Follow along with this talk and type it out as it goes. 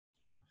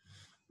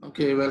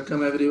Okay,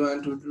 welcome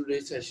everyone to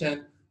today's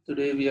session.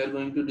 Today we are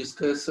going to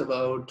discuss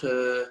about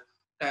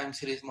time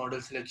series model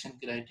selection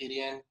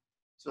criterion.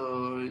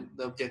 So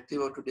the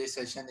objective of today's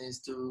session is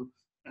to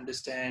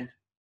understand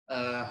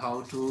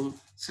how to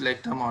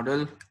select a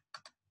model.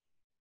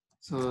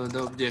 So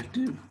the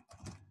objective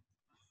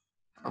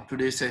of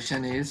today's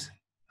session is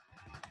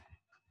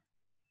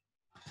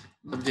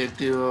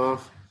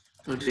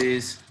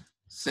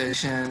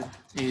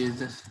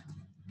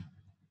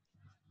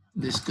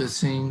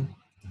discussing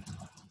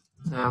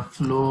the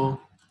flow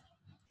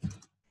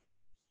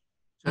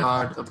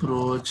chart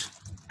approach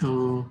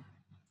to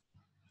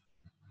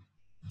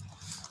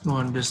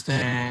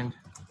understand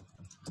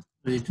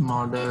which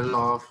model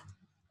of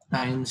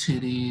time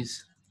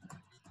series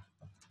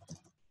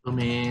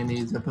domain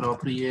is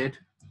appropriate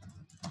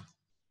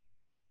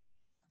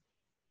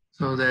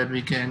so that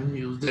we can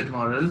use that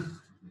model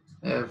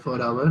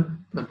for our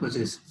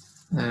purposes.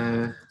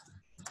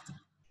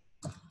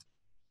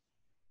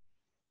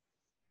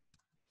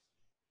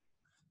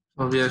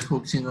 So we are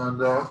focusing on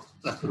the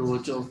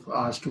approach of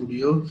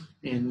RStudio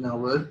in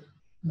our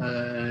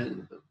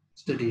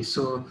study.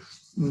 So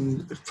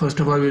first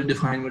of all, we'll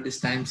define what is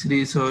time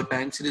series. So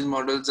time series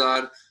models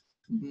are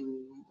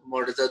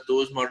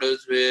those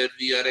models where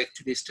we are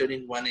actually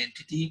studying one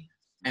entity,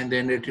 and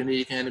then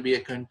entity can be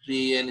a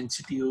country, an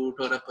institute,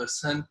 or a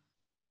person,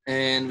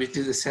 and which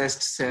is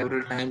assessed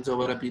several times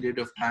over a period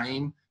of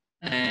time.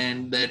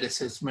 And that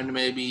assessment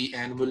may be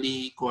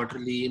annually,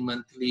 quarterly,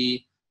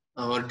 monthly,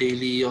 or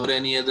daily, or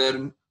any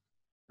other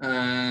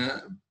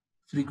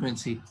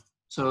frequency.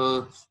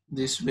 So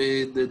this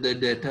way the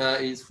data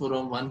is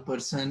from one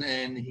person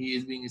and he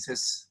is being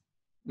assessed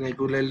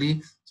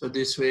regularly. So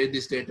this way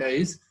this data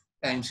is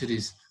time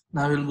series.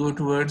 Now we'll go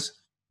towards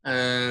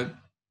our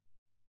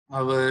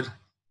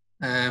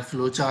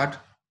flow chart,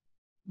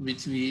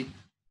 which we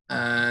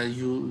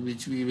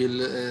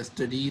will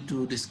study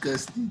to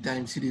discuss the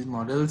time series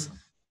models.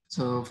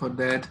 So for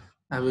that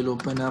I will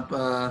open up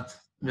a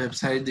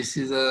website. This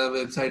is a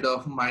website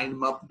of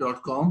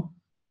mindmap.com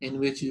in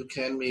which you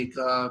can make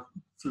a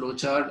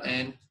flowchart,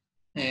 and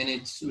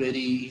it's very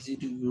easy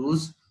to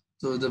use.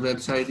 So the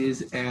website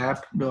is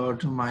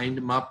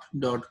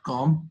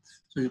app.mindmap.com.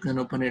 So you can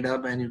open it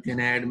up and you can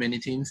add many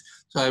things.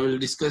 So I will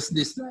discuss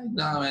this right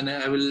now and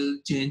I will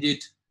change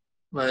it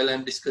while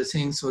I'm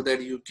discussing so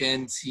that you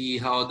can see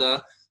how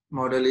the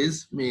model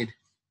is made.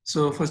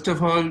 So first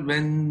of all,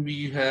 when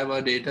we have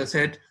a data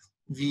set,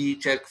 we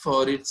check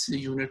for its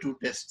unitroot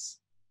tests.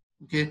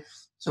 Okay,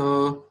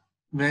 so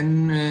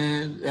when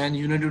and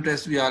unitroot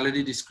test, we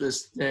already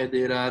discussed that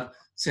there are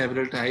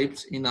several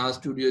types. In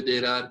RStudio,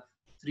 there are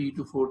 3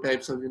 to 4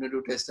 types of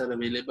unitroot tests are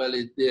available.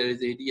 There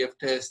is ADF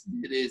test,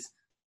 there is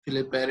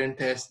Philip parent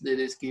test, there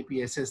is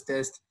KPSS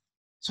test.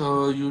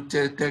 So you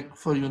check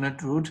for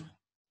unitroot,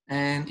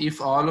 and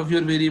if all of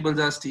your variables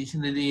are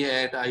stationary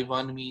at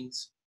I1,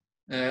 means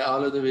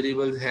all of the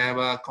variables have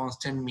a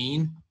constant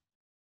mean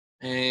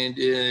and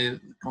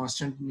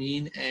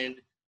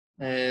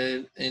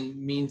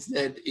means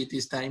that it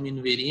is time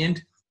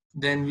invariant,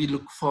 then we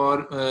look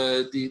for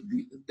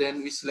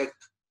then we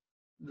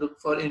look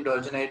for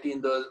endogeneity in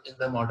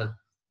the model.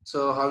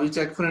 So how we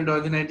check for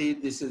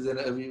endogeneity, this is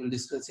we will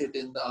discuss it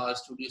in the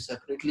RStudio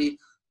separately.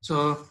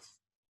 So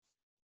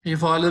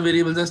if all the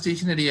variables are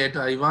stationary at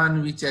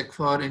I1, we check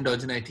for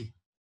endogeneity.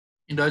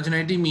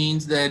 Endogeneity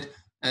means that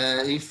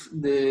if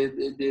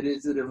there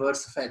is a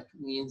reverse effect,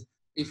 means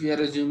if we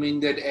are assuming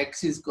that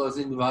X is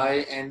causing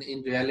Y and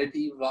in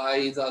reality Y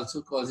is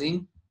also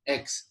causing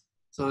X.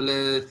 So,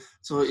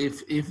 so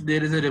if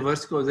there is a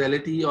reverse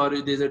causality or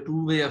if there is a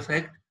two-way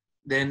effect,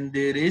 then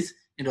there is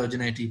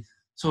endogeneity.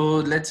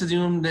 So let's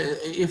assume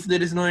that if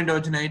there is no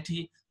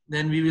endogeneity,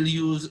 then we will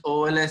use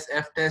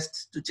Osf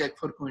test to check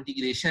for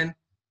cointegration.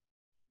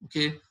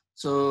 Okay,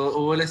 so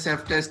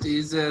OLSF test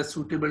is a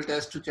suitable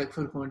test to check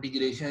for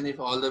cointegration if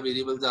all the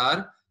variables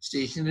are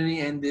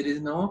stationary and there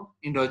is no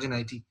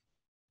endogeneity.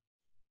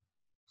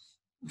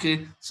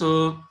 Okay,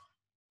 so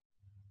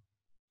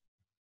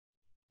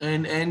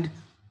and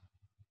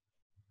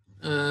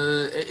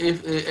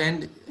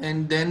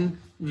then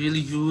we'll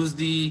use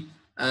the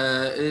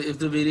if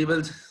the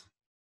variables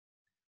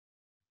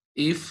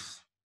if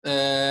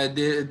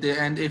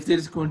if there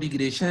is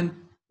cointegration,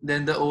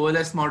 then the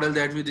OLS model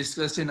that we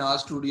discussed in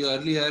RStudio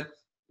earlier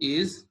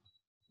is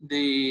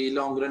the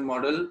long run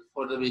model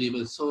for the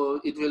variables.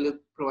 So it will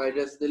provide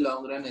us the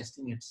long run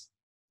estimates.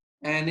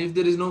 And if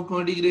there is no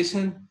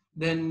cointegration,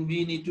 then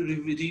we need to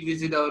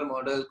revisit our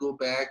model, go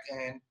back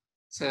and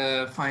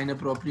find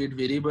appropriate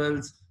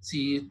variables,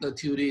 see the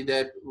theory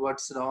that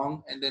what's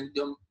wrong, and then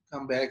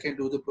come back and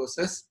do the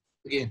process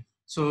again.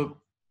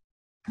 So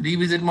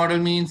revisit model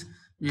means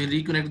we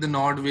reconnect the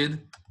node with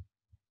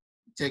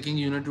checking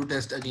unitroot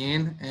test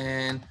again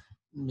and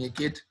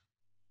make it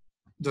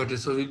dotted.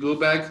 So we go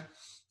back,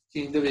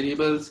 change the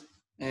variables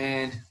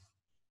and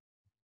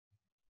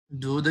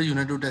do the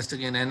unitroot test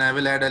again. And I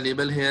will add a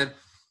label here.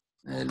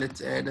 Let's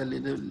add a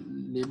little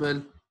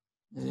label,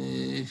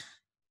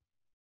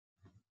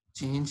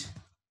 change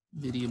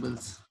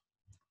variables.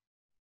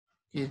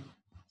 Okay,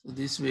 So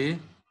this way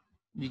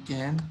we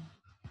can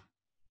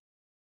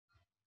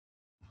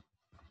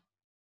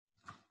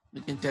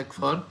check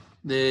for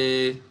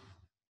we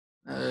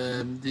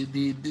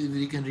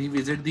can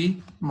revisit the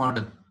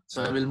model.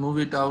 So I will move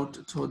it out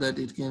so that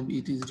it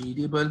is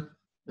readable.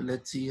 So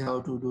let's see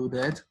how to do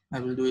that. I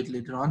will do it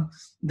later on.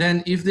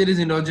 Then if there is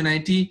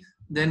endogeneity,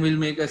 then we'll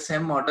make a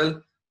SEM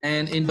model.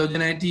 And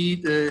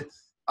endogeneity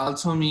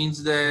also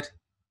means that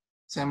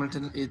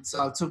it's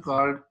also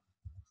called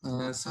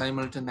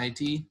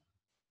simultaneity.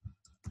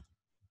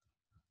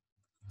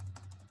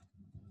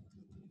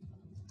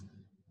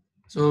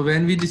 So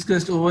when we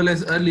discussed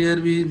overlaps earlier,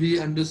 we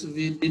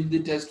did the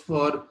test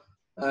for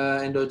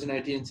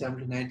endogeneity and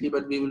simultaneity,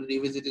 but we will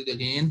revisit it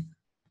again.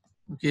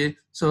 Okay,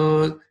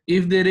 so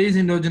if there is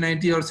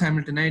endogeneity or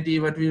simultaneity,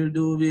 what we will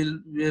do,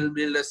 we'll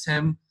build a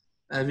SEM.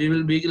 We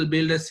will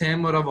build a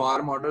SEM or a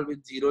VAR model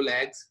with 0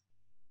 lags.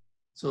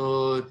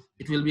 So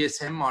it will be a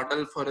SEM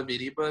model for a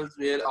variables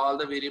where all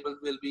the variables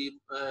will be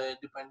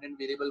dependent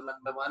variable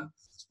one by one.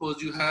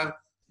 Suppose you have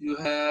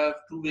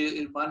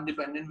one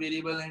dependent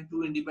variable and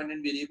two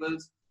independent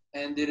variables,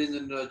 and there is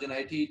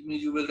endogeneity. It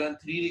means you will run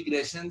 3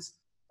 regressions.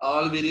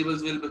 All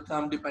variables will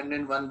become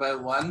dependent one by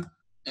one,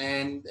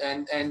 and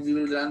we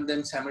will run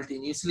them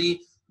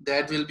simultaneously.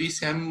 That will be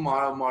SEM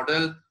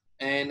model,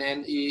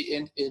 and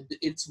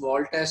its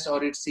wall test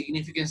or its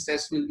significance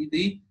test will be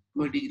the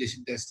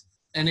co-integration test.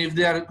 And if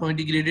they are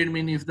co-integrated,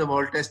 mean if the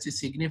wall test is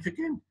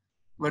significant,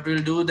 what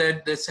we'll do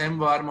that the SEM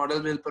VAR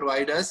model will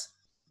provide us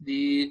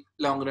the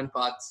long run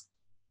paths.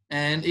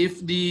 And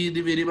if the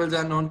variables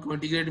are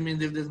non-co-integrated,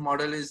 means if this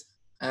model is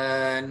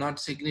not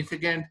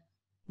significant,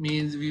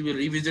 means we will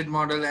revisit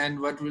model, and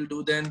what we'll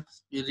do then,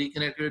 we'll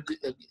reconnect with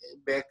the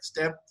back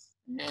step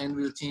and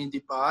we'll change the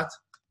path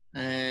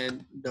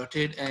and dot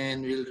it,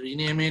 and we'll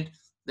rename it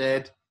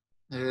that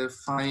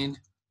find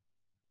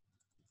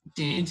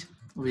change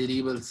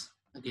variables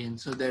again.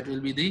 So that will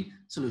be the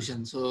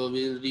solution. So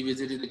we'll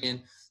revisit it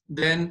again.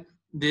 Then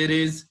there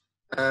is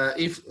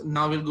if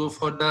now we'll go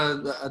for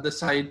the other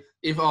side.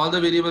 If all the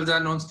variables are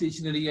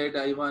non-stationary at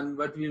I1,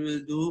 what we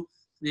will do,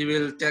 we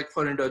will check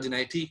for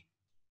endogeneity,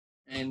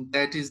 and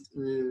that is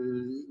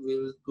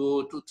we'll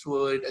go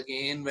through it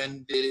again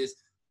when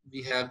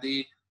we have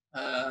the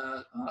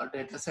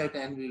data set,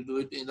 and we'll do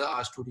it in the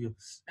RStudio.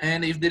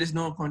 And if there is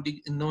no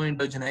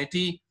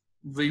endogeneity,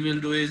 we'll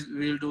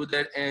do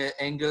that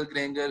angle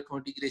Granger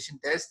co-integration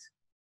test.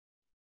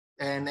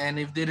 And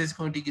if there is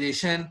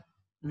co-integration,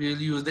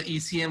 we'll use the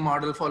ECM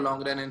model for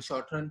long run and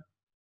short run.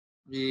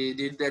 We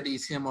did that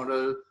ECM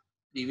model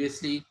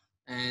previously,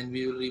 and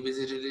we will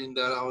revisit it in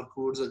our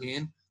codes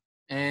again.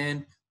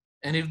 And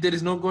if there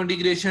is no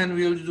co-integration,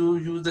 we will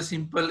use the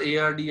simple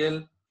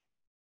ARDL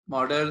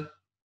model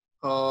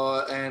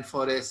and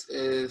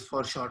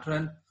for short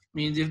run.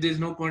 Means if there is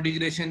no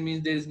co-integration,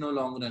 means there is no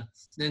long run.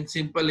 Then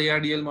simple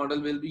ARDL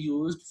model will be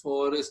used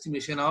for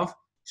estimation of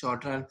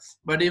short run.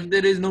 But if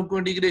there is no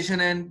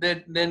co-integration and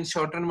then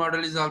short run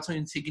model is also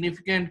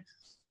insignificant,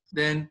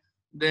 then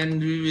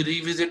we will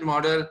revisit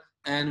model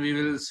and we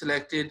will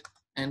select it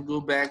and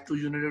go back to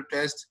unitroot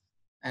test,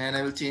 and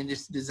I will change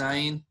its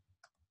design,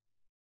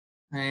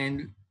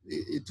 and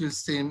it will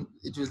say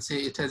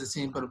it has the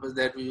same purpose,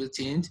 that we will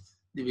change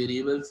the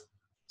variables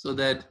so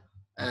that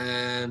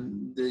the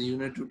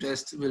unitroot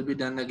test will be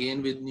done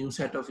again with new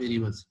set of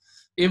variables.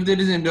 If there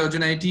is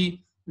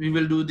endogeneity, we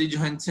will do the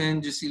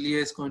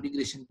Johansen-Jusselius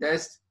co-integration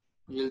test.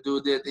 We will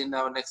do that in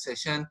our next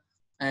session.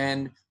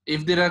 And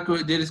if there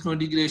is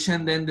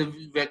co-integration, then the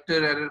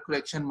vector error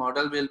correction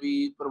model will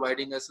be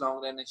providing us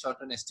long run and short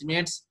run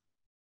estimates.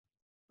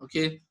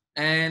 Okay.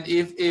 And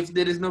if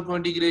there is no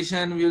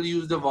co-integration, we'll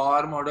use the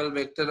VAR model,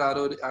 vector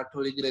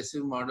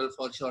autoregressive model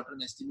for short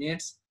run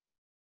estimates.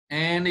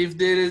 And if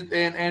there is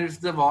and if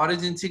the VAR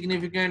is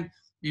insignificant,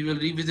 we will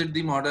revisit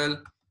the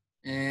model,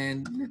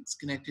 and let's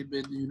connect it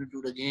with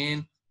unitroot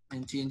again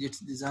and change its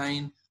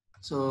design.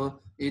 So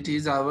it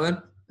is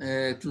our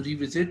to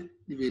revisit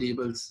the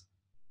variables.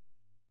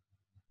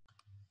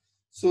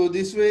 So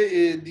this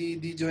way,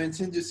 the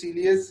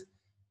Johansen-Jusselius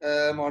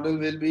model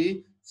will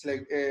be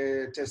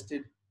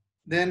tested.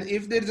 Then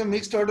if there is a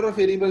mixed order of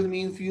variables,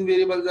 means few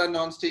variables are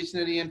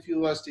non-stationary and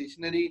few are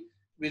stationary,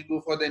 we'll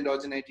go for the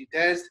endogeneity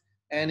test.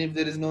 And if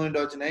there is no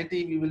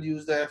endogeneity, we will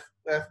use the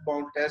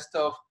F-bound test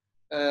of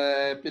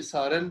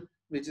Pisaran,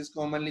 which is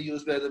commonly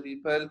used by the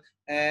people.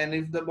 And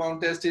if the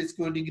bound test is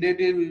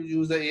co-integrated, we will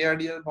use the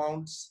ARDL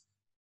bounds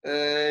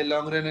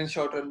long run and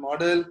short run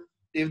model.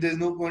 If there is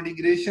no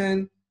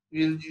co-integration,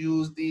 we'll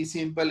use the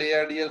simple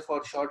ARDL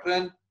for short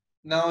run.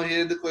 Now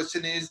here the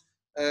question is,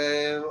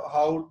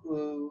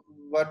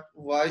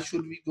 why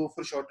should we go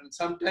for short run?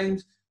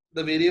 Sometimes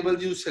the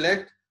variables you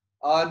select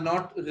are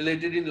not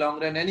related in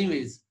long run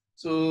anyways.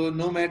 So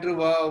no matter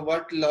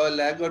what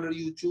lag order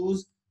you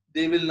choose,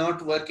 they will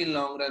not work in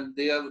long run.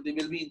 They will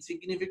be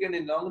insignificant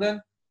in long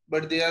run,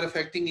 but they are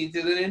affecting each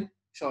other in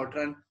short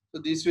run.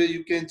 So this way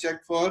you can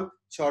check for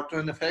short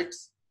run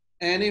effects.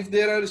 And if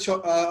they are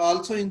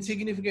also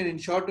insignificant in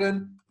short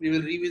run, we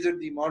will revisit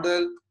the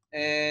model,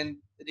 and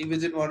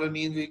revisit model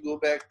means we go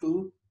back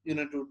to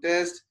unitroot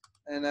test,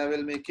 and I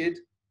will make it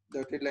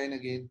dotted line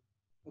again.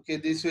 Okay,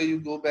 this way you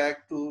go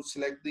back to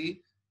select the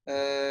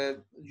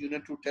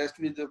unitroot test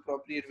with the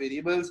appropriate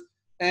variables.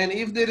 And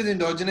if there is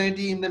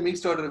endogeneity in the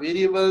mixed order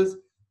variables,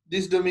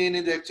 this domain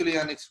is actually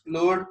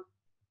unexplored.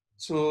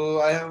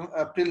 So I have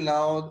up till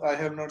now I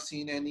have not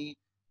seen any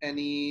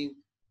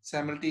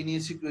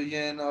simultaneous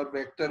equation or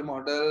vector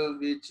model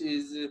which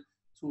is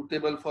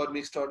suitable for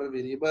mixed order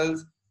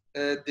variables.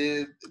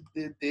 There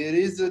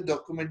is a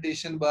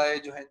documentation by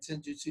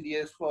Johansson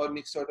Julius for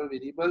mixed order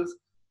variables,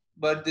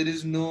 but there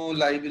is no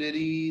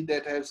library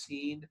that I have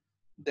seen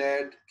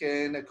that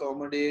can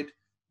accommodate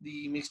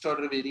the mixed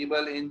order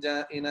variable in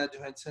a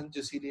Johansson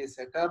Julius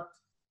setup.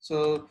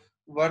 So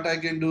what I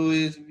can do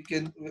is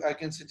I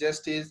can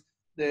suggest is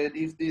that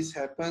if this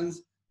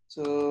happens,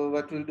 so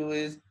what we'll do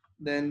is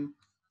then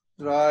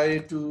try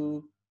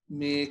to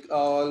make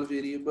all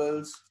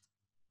variables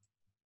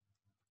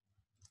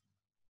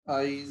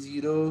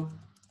I0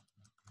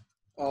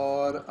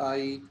 or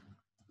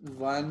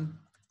I1.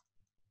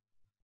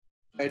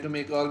 Try to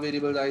make all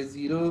variables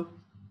I0,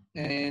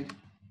 and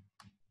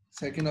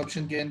second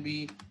option can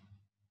be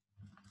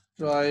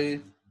try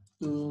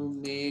to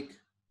make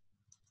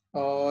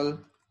all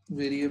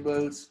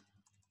variables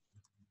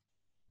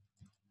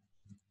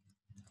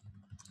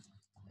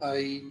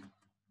I1.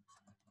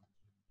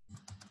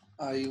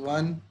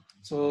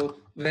 So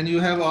when you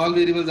have all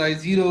variables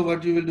I0,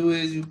 what you will do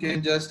is you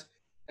can just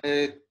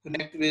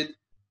connect with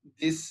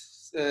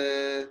this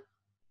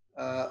all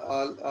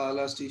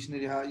are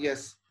stationary.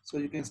 Yes, so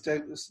you can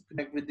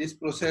connect with this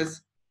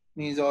process,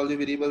 means all the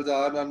variables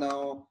are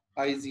now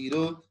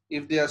I0.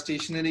 If they are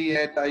stationary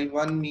at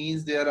I1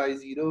 means they are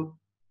I0.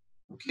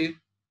 Okay,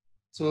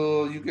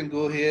 so you can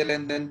go here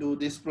and then do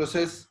this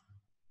process.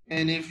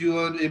 And if you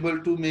are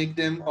able to make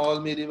them all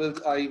variables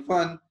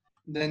I1,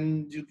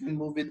 then you can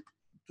move it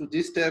to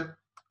this step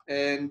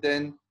and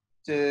then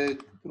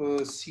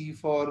see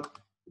for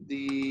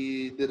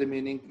the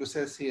remaining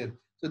process here.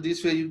 So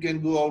this way you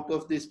can go out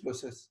of this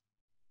process,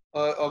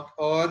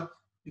 or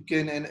you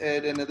can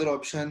add another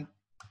option,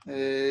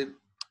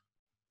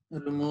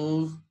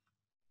 remove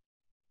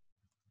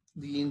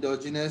the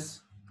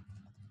endogenous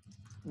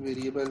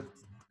variable.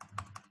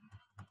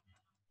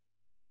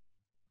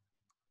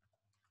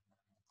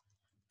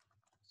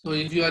 So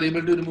if you are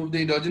able to remove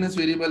the endogenous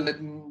variable,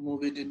 let me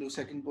move it into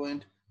second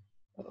point.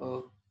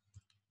 Uh,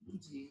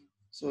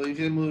 So if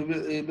you're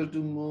able to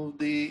move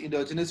the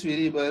endogenous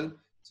variable,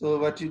 so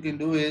what you can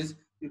do is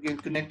you can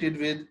connect it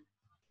with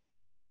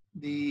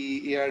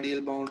the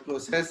ARDL bound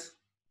process.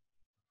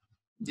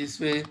 This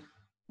way,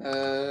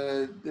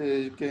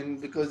 you can,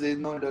 because there is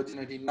no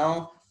endogeneity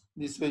now,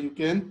 this way you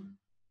can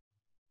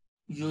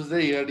use the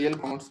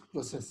ARDL bound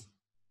process.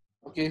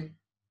 Okay,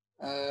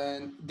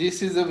 and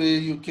this is the way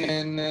you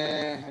can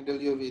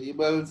handle your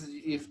variables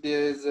if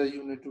there is a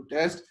unitroot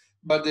test.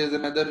 But there's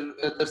another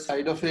other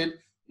side of it.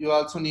 You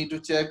also need to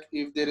check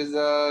if there is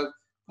a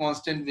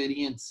constant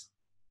variance.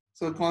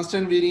 So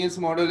constant variance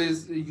model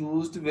is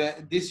used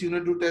when this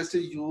unitroot test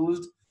is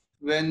used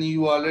when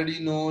you already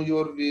know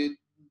the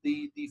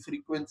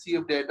frequency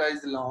of data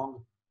is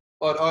long,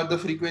 or the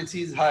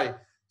frequency is high.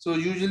 So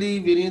usually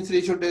variance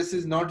ratio test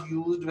is not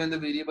used when the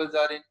variables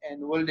are in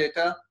annual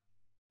data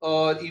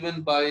or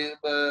even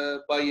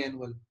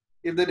biannual.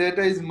 If the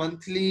data is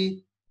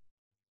monthly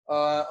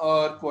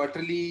or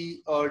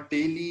quarterly or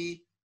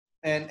daily,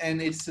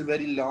 and it's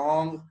very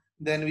long,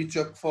 then we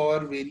check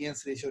for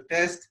variance ratio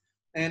test.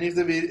 And if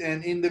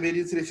and in the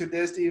variance ratio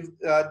test, if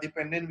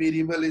dependent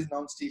variable is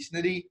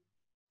non-stationary,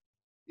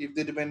 if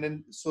the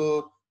dependent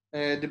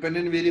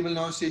variable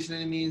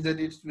non-stationary means that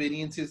its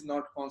variance is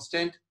not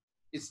constant,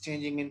 it's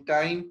changing in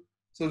time.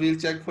 So we'll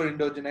check for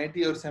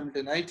endogeneity or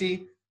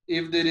simultaneity.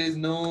 If there is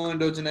no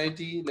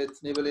endogeneity,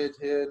 let's label it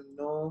here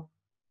no,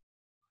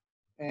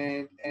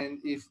 and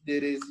if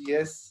there is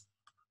yes,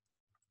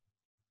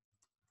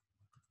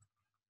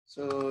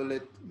 so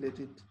let it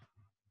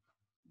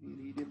be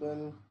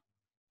readable.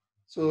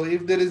 So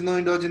if there is no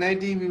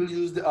endogeneity, we will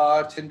use the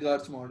arch and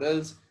Garch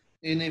models.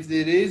 And if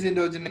there is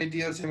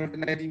endogeneity or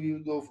simultaneity, we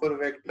will go for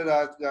vector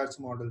arch Garch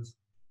models.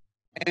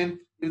 And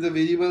if the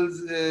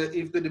variables,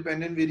 if the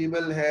dependent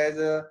variable has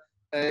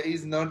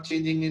is not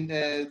changing in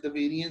the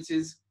variance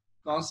is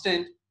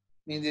constant,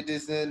 means it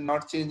is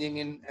not changing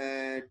in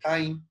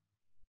time.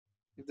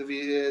 If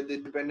the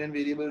dependent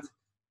variables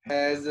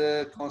has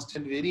a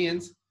constant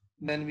variance,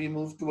 then we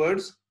move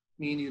towards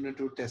mean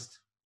unitroot test.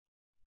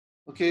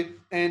 Okay,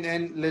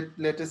 and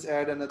let us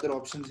add another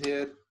options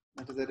here.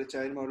 That is a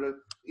child model.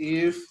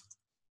 If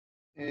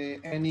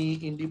any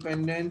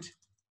independent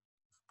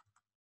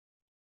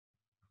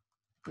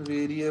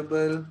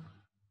variable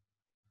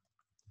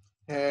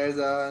has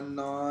a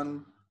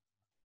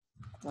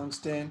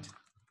non-constant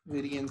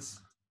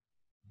variance,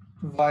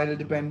 while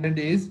dependent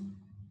is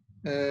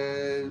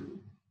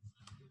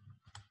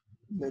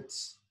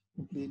let's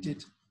complete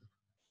it.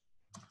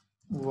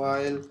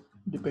 While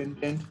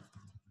dependent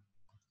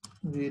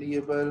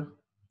variable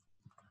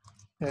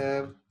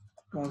have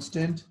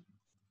constant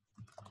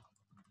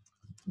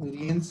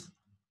variance,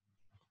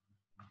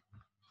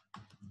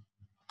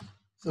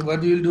 So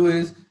what we will do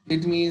is,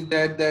 it means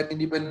that that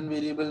independent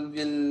variable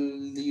will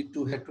lead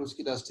to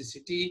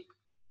heteroscedasticity.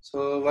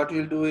 So what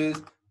we'll do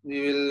is,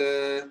 we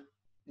will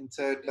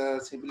insert a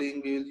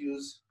sibling, we will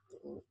use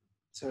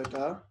insert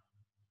a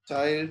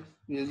child,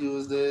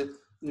 we'll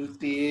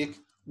take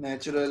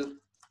natural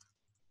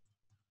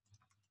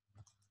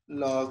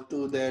log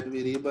to that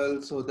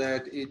variable, so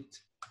that it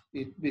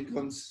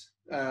becomes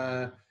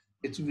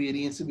its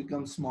variance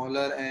becomes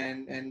smaller,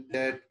 and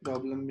that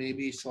problem may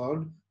be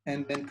solved,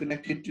 and then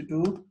connect it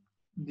to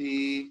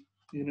the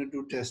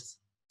unitroot test.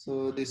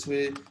 So this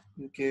way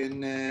you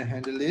can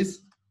handle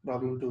this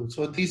problem too.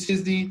 So this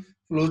is the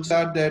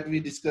flowchart that we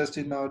discussed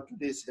in our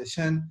today's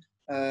session.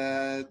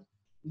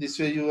 This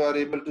way you are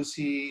able to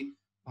see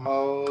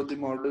how the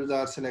models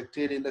are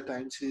selected in the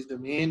time series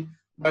domain.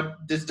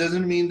 But this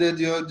doesn't mean that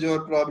your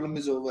problem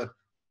is over.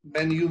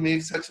 When you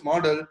make such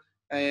model,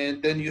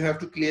 and then you have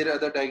to clear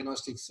other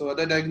diagnostics. So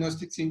other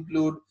diagnostics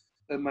include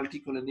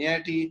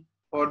multicollinearity.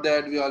 For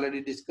that, we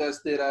already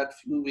discussed, there are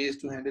few ways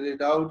to handle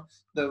it out.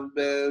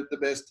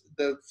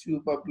 The few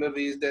popular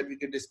ways that we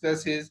can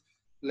discuss is,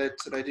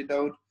 let's write it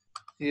out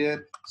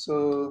here.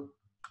 So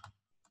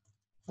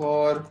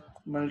for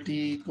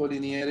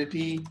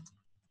multicollinearity,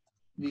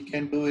 we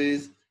can do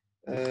is,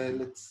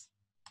 let's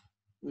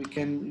we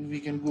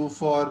can go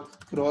for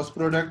cross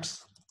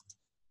products,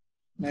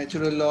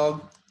 natural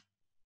log,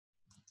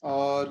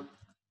 or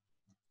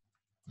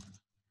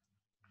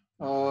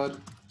or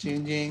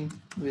changing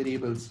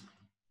variable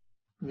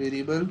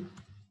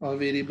or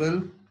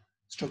variable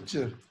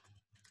structure.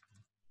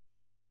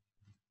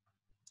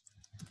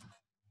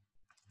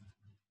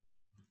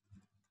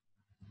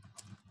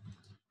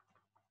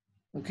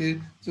 Okay,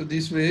 so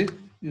this way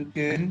you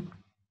can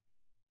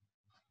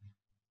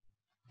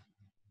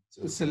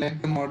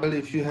select the model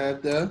if you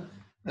have the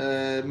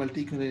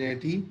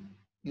multicollinearity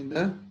in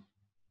the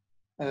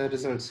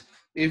results.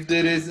 If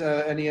there is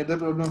any other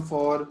problem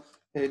for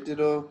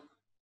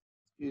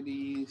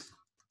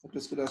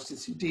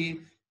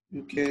heteroscedasticity,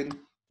 you can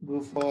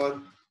go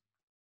for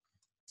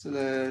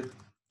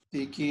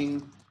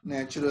taking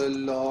natural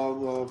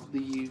log of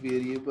the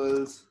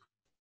variables,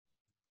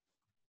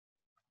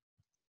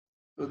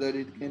 so that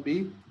it can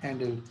be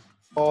handled.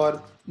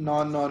 For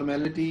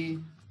non-normality,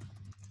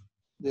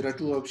 there are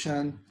two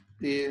options.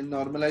 They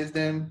normalize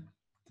them,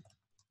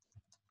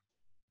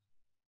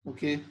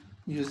 okay,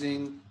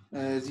 using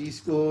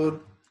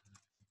z-score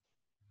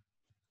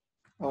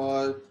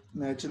or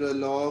natural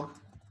log.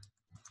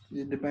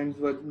 It depends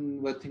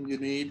what thing you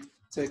need.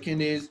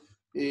 Second is,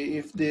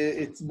 if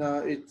it's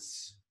not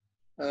it's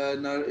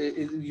not,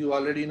 you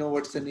already know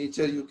what's the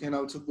nature, you can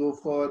also go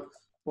for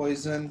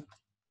Poisson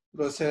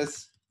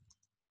process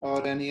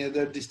or any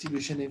other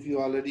distribution. If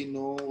you already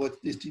know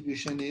what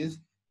distribution is,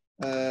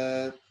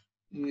 uh,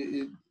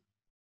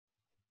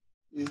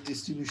 this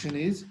distribution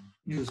is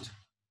used.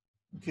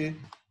 Okay,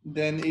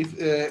 then if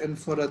and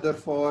for other,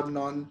 for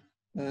non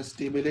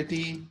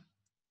stability,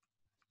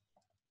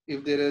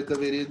 if there is the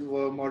various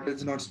model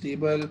is not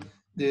stable,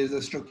 there is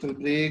a structural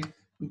break.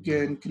 You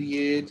can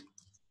create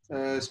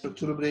a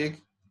structural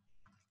break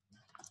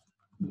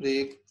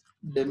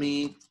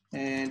dummy,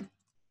 and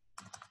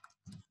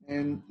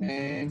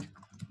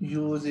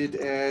use it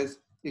as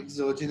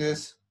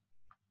exogenous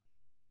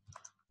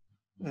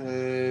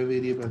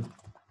variable,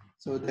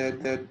 so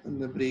that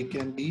the break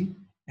can be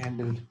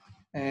handled.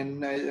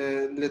 And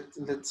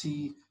let's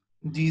see,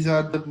 these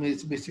are the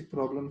basic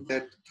problems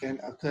that can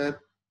occur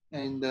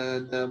in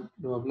the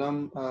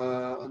problem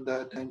on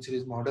the time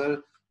series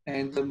model.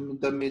 And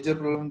the major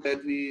problem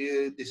that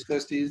we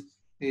discussed is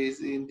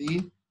in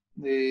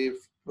the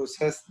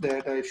process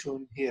that I've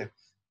shown here.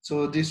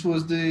 So this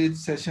was the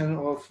session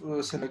of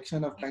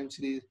selection of time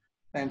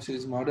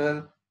series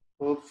model.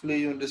 Hopefully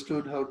you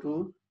understood how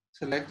to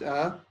select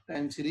a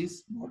time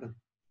series model.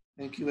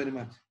 Thank you very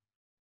much.